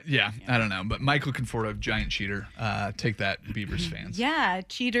that. But, yeah, I don't know. But Michael Conforto, giant cheater. Take that, Beavers fans. Yeah,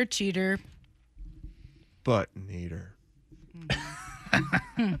 cheater. Button eater.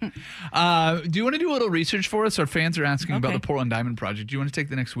 Do you want to do a little research for us? Our fans are asking about the Portland Diamond Project. Do you want to take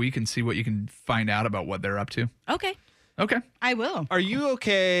the next week and see what you can find out about what they're up to? Okay. Okay. I will. Are you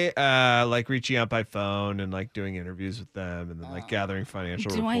okay, like reaching out by phone and like doing interviews with them and then like gathering financial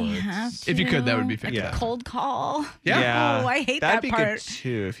Do reports? I have to? If you could, that would be Like fantastic. a cold call? Yeah. Oh, I hate That'd that be part. good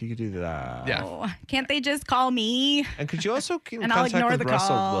too if you could do that. Yeah. Oh, can't they just call me? And could you also keep in And I'll contact ignore with the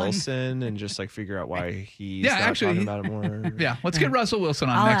Russell call. Wilson and just like figure out why he's Yeah, not actually, talking about it more? Yeah, let's get Russell Wilson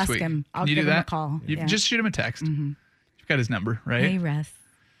on I'll next ask week. him. I'll Can you give do him a that? call. You Yeah. just shoot him a text. You've got his number, right? Hey, Russ.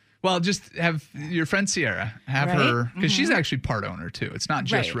 Well, just have your friend Sierra have Right? her because she's actually part owner too. It's not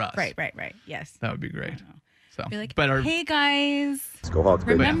just Russ. Right. Yes. That would be great. So, Be like, but our, hey guys, go Hawks,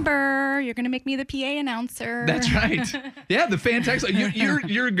 baby. remember you're gonna make me the PA announcer. That's right. Yeah, the fan text.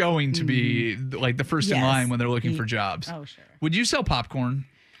 You're going to be like the first in Yes. line when they're looking for jobs. Oh, sure. Would you sell popcorn?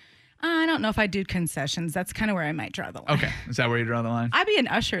 I don't know if I do concessions. That's kind of where I might draw the line. Okay, is that where you draw the line? I'd be an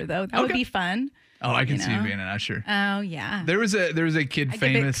usher though. That would be fun. Oh, I can see you know? being an usher. Oh yeah. There was a kid I get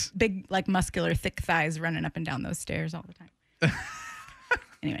famous. big like muscular thick thighs running up and down those stairs all the time.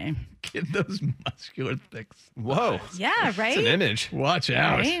 Anyway. Get those muscular thicks. Whoa. Yeah, right? It's an image. Watch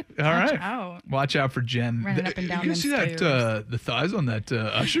out. Right? All Watch right. out. Watch out for Jen. Running up and down You them see that stairs. the thighs on that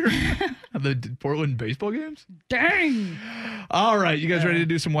usher of the Portland baseball games? Dang. All right, you guys ready to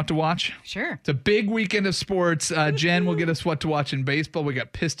do some what to watch? Sure. It's a big weekend of sports. Jen will get us what to watch in baseball. We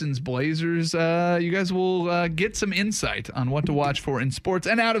got Pistons, Blazers. You guys will get some insight on what to watch for in sports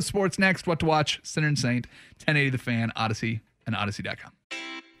and out of sports next. What to watch, Sinner and Saint, 1080 The Fan, Odyssey, and Odyssey.com.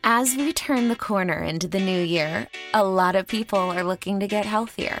 As we turn the corner into the new year, a lot of people are looking to get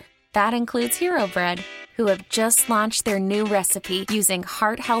healthier. That includes Hero Bread, who have just launched their new recipe using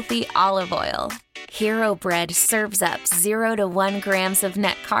heart-healthy olive oil. Hero Bread serves up 0 to 1 grams of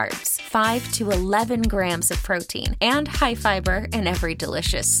net carbs, 5 to 11 grams of protein, and high fiber in every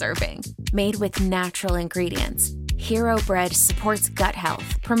delicious serving. Made with natural ingredients, Hero Bread supports gut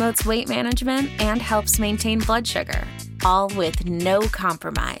health, promotes weight management, and helps maintain blood sugar. All with no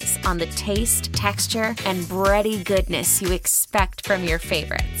compromise on the taste, texture, and bready goodness you expect from your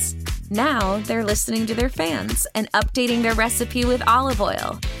favorites. Now they're listening to their fans and updating their recipe with olive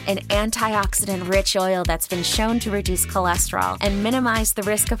oil, an antioxidant-rich oil that's been shown to reduce cholesterol and minimize the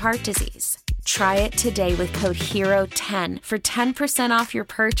risk of heart disease. Try it today with code HERO10 for 10% off your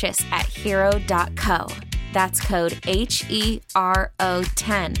purchase at hero.co. That's code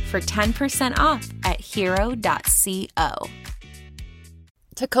HERO10 for 10% off at hero.co.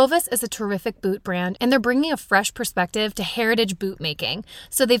 Tecovas is a terrific boot brand, and they're bringing a fresh perspective to heritage boot making.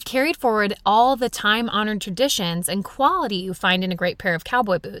 So they've carried forward all the time-honored traditions and quality you find in a great pair of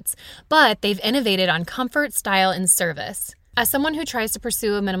cowboy boots, but they've innovated on comfort, style, and service. As someone who tries to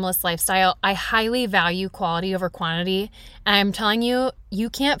pursue a minimalist lifestyle, I highly value quality over quantity, and I'm telling you, you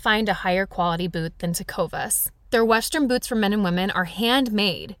can't find a higher quality boot than Tecovas. Their Western boots for men and women are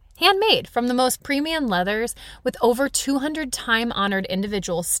handmade from the most premium leathers with over 200 time-honored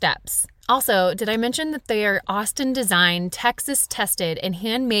individual steps. Also, did I mention that they are Austin designed, Texas tested, and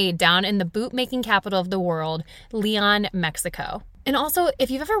handmade down in the boot-making capital of the world, Leon, Mexico. And also,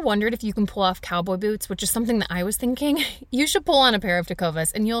 if you've ever wondered if you can pull off cowboy boots, which is something that I was thinking, you should pull on a pair of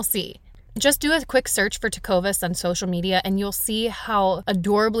Tecovas and you'll see. Just do a quick search for Tecovas on social media and you'll see how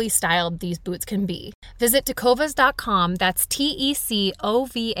adorably styled these boots can be. Visit tecovas.com, that's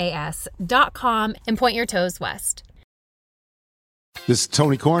TECOVAS.com, and point your toes west. This is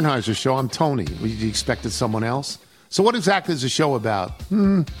Tony Kornheiser's show. I'm Tony. You expected someone else? So what exactly is the show about?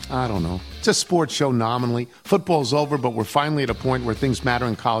 I don't know. It's a sports show nominally. Football's over, but we're finally at a point where things matter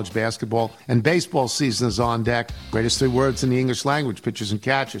in college basketball, and baseball season is on deck. Greatest 3 words in the English language, pitchers and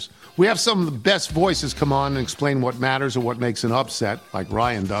catchers. We have some of the best voices come on and explain what matters or what makes an upset, like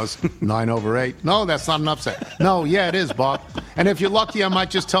Ryan does, 9/8. No, that's not an upset. No, yeah, it is, Bob. And if you're lucky, I might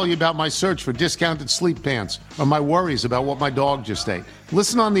just tell you about my search for discounted sleep pants or my worries about what my dog just ate.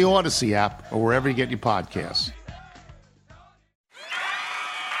 Listen on the Odyssey app or wherever you get your podcasts.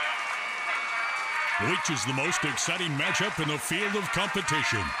 Which is the most exciting matchup in the field of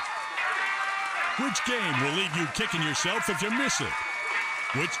competition? Which game will leave you kicking yourself if you miss it?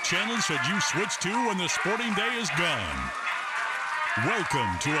 Which channel should you switch to when the sporting day is gone?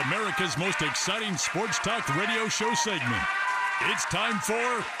 Welcome to America's most exciting sports talk radio show segment. It's time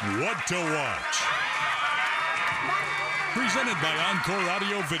for What to Watch. Presented by Encore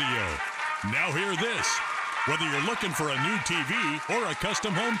Audio Video. Now hear this. Whether you're looking for a new TV or a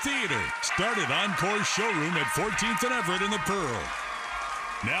custom home theater, start at Encore's showroom at 14th and Everett in the Pearl.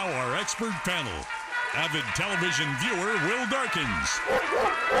 Now our expert panel. Avid television viewer Will Darkins.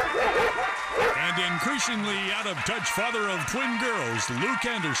 And increasingly out-of-touch father of twin girls, Luke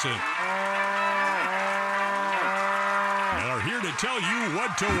Anderson. Are here to tell you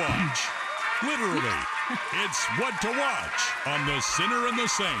what to watch. Literally, it's What to Watch on The Sinner and the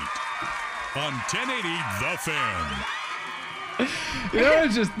Saint. On 1080 The Fan. You know what I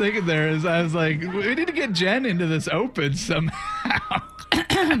was just thinking there is I was like, we need to get Jen into this open somehow.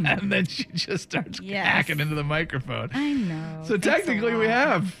 And then she just starts hacking into the microphone. I know. So technically we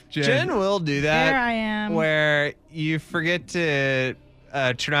have Jen. Jen will do that. Here I am. Where you forget to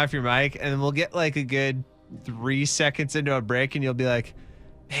turn off your mic and then we'll get like a good 3 seconds into a break and you'll be like,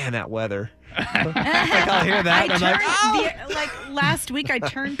 man, that weather. Like I'll hear that. And I'm like last week I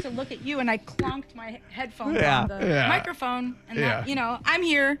turned to look at you and I clonked my headphones on the microphone and that, I'm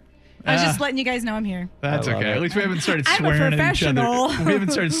here. I was just letting you guys know I'm here. That's okay. It. At least we haven't started I'm swearing a at each other. professional. We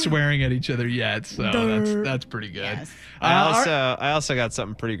haven't started swearing at each other yet, so that's pretty good. Yes. I also got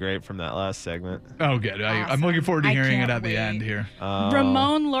something pretty great from that last segment. Oh, good. Awesome. I'm looking forward to hearing it at wait. the end here.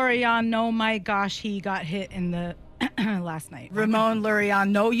 Ramon Laureano, my gosh, he got hit in the last night. Ramon Laureano,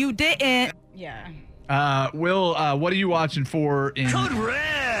 no, you didn't. Yeah. Will, what are you watching for in Code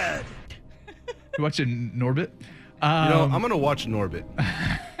Red? You watching Norbit? I'm gonna watch Norbit.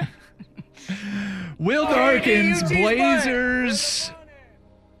 Will Darkins,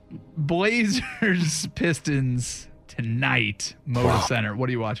 Blazers, Pistons tonight, Moda Center. What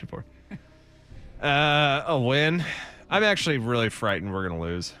are you watching for? A win. I'm actually really frightened we're gonna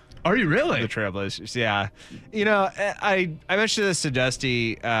lose. Are you really? The Trailblazers, yeah. You know, I mentioned this to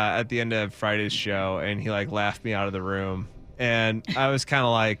Dusty at the end of Friday's show, and he like laughed me out of the room, and I was kind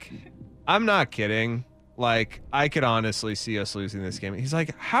of like, I'm not kidding. Like, I could honestly see us losing this game. He's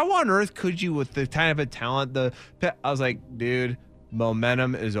like, how on earth could you with the kind of a talent? I was like, dude,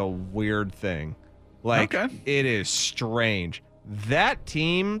 momentum is a weird thing. Like, It is strange. That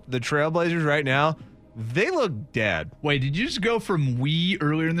team, the Trailblazers right now, they look dead. Wait, did you just go from we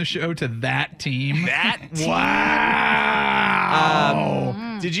earlier in the show to that team? That team? Wow.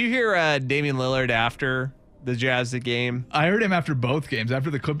 Did you hear Damian Lillard after the Jazz game? I heard him after both games. After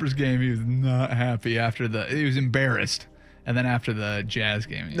the Clippers game, he was not happy. He was embarrassed. And then after the Jazz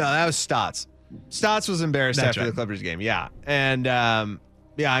game. No, that was Stotts. Stotts was embarrassed after the Clippers game. Yeah. And, I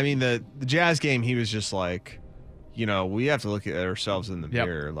mean, the Jazz game, he was just like, we have to look at ourselves in the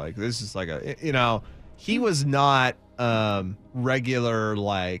mirror. Like, this is like he was not regular,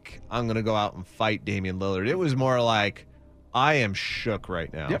 like, I'm going to go out and fight Damian Lillard. It was more like, I am shook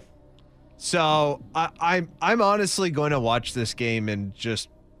right now. Yep. So I'm honestly going to watch this game and just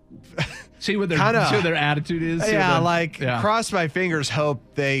see what their attitude is. Cross my fingers, hope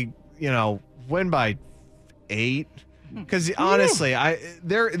they, win by 8. Because honestly,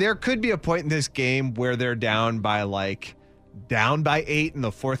 there could be a point in this game where they're down by 8 in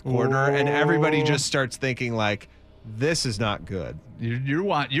the fourth quarter, and everybody just starts thinking like, this is not good. You're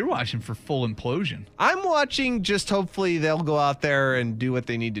watching for full implosion. I'm watching just hopefully they'll go out there and do what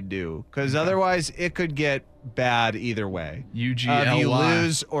they need to do, because otherwise it could get bad either way. UGLY. You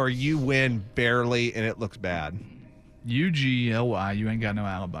lose or you win barely and it looks bad. UGLY. You ain't got no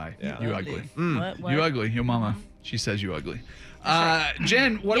alibi. Yeah. You ugly. What? You ugly. Your mama. She says you ugly.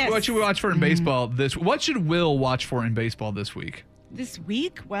 Jen, what should we watch for in baseball what should Will watch for in baseball this week? This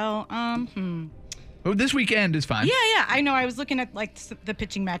week? Well, Well, this weekend is fine. Yeah. I know. I was looking at the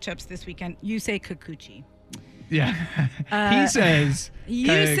pitching matchups this weekend. You say Kikuchi. Yeah. He says you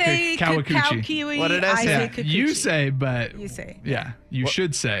say Kawakuchi. What did I say? say Kikuchi. You say, but you say. Yeah. You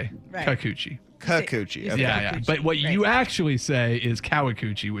should say Kikuchi. Kikuchi. Okay. Yeah. But what you actually say is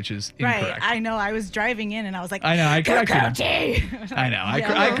Kawakuchi, which is incorrect. Right. I know. I was driving in and I was like, I know. I corrected him. I know.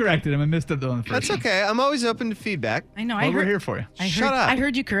 I corrected him. I missed it on the first. That's okay. I'm always open to feedback. I know. We're here for you. Shut up. I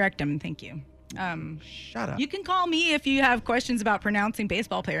heard you correct him. Thank you. Shut up. You can call me if you have questions about pronouncing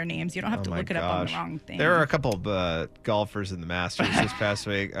baseball player names. You don't have to look it up on the wrong thing. There were a couple of golfers in the Masters this past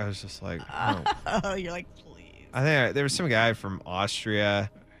week. I was just like, oh, you're like, please. I think there was some guy from Austria,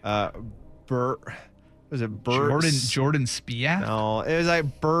 Bert. Was it Bert? Jordan Spieth? No, it was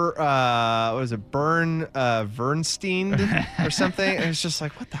like Bert. Was it Bernstein or something? It was just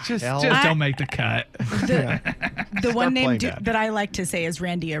like, what the hell? Just don't make the cut. The one name that I like to say is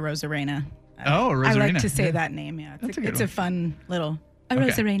Randy Arozarena. Rosarena. I like to say that name. Yeah, it's a fun little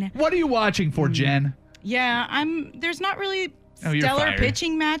Arozarena. What are you watching for, Jen? Yeah, there's not really stellar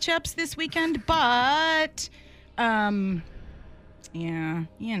pitching matchups this weekend, but yeah,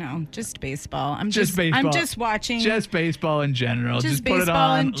 just baseball. I'm just watching. Just baseball in general. Just baseball put it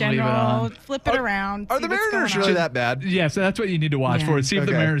on, in general. leave it on. Flip it around. Are the Mariners really that bad? Yeah, so that's what you need to watch for. See if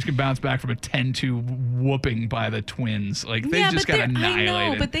the Mariners can bounce back from a 10-2 whooping by the Twins. Like, they just got annihilated. I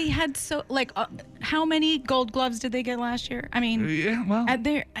know, but they had how many Gold Gloves did they get last year? I mean,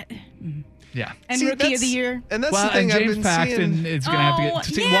 yeah. And Rookie of the Year. And that's the thing James I've been Paxton is going to have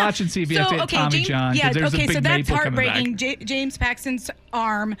to get watch and see if he has to hit Tommy John. Yeah, there's a big so that's maple heartbreaking. James Paxton's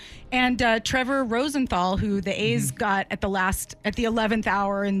arm and Trevor Rosenthal, who the A's got at the 11th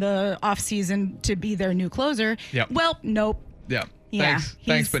hour in the offseason to be their new closer. Yep. Well, nope. Yeah. Yeah,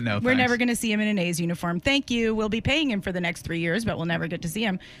 thanks, but no. We're never going to see him in an A's uniform. Thank you. We'll be paying him for the next 3 years, but we'll never get to see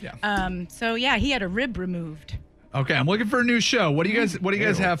him. Yeah. So yeah, he had a rib removed. Okay, I'm looking for a new show. What do you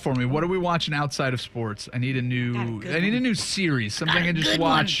guys have for me? What are we watching outside of sports? I need a new series, something I can just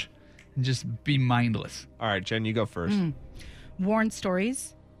watch and just be mindless. All right, Jen, you go first. Warren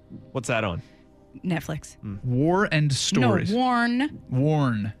Stories. What's that on? Netflix. War and Stories. No,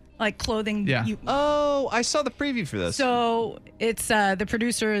 Warn. Like clothing. Yeah. I saw the preview for this. So it's the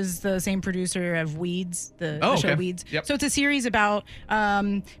producer is the same producer of Weeds, the show Weeds. Yep. So it's a series about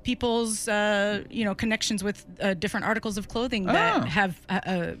people's connections with different articles of clothing that have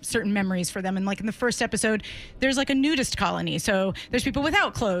certain memories for them. And like in the first episode, there's like a nudist colony. So there's people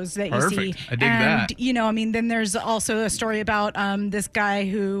without clothes that you see. I dig that. Then there's also a story about this guy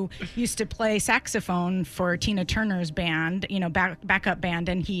who used to play saxophone for Tina Turner's band, backup band,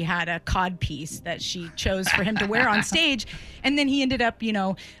 and he had a cod piece that she chose for him to wear on stage, and then he ended up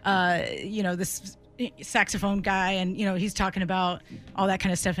this saxophone guy, and he's talking about all that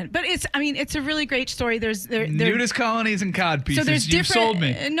kind of stuff. But it's a really great story. There's nudist colonies and cod pieces. So there's You've sold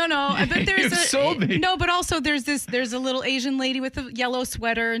me. But there's sold me. No, but also there's a little Asian lady with a yellow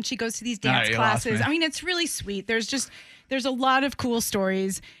sweater, and she goes to these dance classes. It's really sweet. There's a lot of cool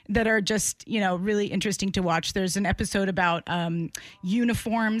stories that are just, really interesting to watch. There's an episode about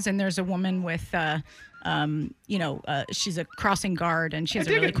uniforms, and there's a woman with, she's a crossing guard, and she has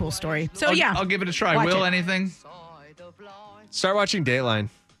a really cool story. So, I'll give it a try. Will, anything? Start watching Dateline.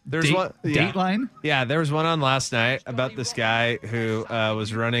 There's one. Dateline? Yeah, there was one on last night about this guy who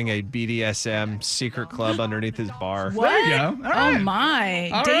was running a BDSM secret club underneath his bar. What? There you go. All right. Oh, my.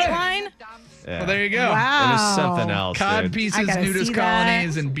 All Dateline? Right. Yeah. Well, there you go. Wow. It was something else. Cod dude. pieces, I gotta nudist see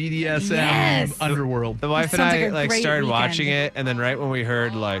colonies, and BDSM Yes. underworld. The wife and sounds I like a great started weekend. watching it, and then right when we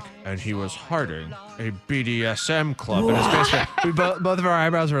heard and he was harding a BDSM club in his basement, both of our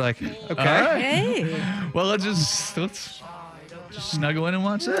eyebrows were like, okay. All right. Hey. Well, let's just snuggle in and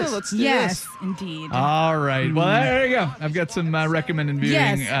watch this. Let's do Yes, this. indeed. All right. Well, there you go. I've got some recommended viewing.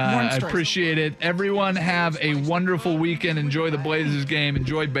 Yes, warm I stories. appreciate it. Everyone have a wonderful weekend. Enjoy the Blazers game.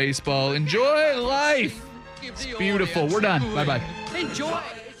 Enjoy baseball. Enjoy life. It's beautiful. We're done. Bye-bye. Enjoy.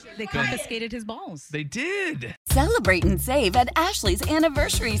 They confiscated his balls. They did. Celebrate and save at Ashley's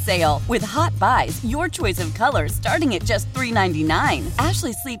Anniversary Sale. With Hot Buys, your choice of colors starting at just $3.99.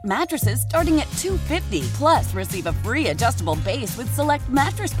 Ashley Sleep mattresses starting at $2.50. Plus, receive a free adjustable base with select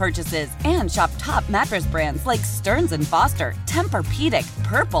mattress purchases. And shop top mattress brands like Stearns & Foster, Tempur-Pedic,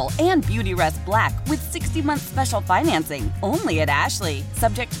 Purple, and Beautyrest Black with 60-month special financing. Only at Ashley.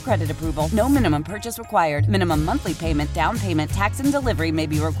 Subject to credit approval. No minimum purchase required. Minimum monthly payment, down payment, tax, and delivery may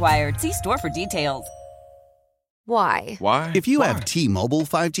be required. See store for details. Why? If you have T-Mobile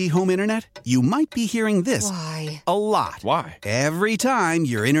 5G home internet, you might be hearing this Why? a lot. Why? Every time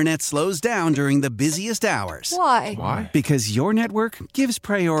your internet slows down during the busiest hours. Why? Because your network gives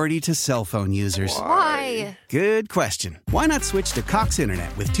priority to cell phone users. Why? Good question. Why not switch to Cox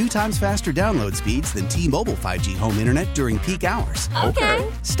Internet with 2 times faster download speeds than T-Mobile 5G home internet during peak hours? Okay.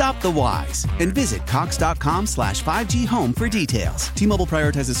 Stop the whys and visit cox.com/5G home for details. T-Mobile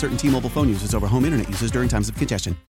prioritizes certain T-Mobile phone users over home internet users during times of congestion.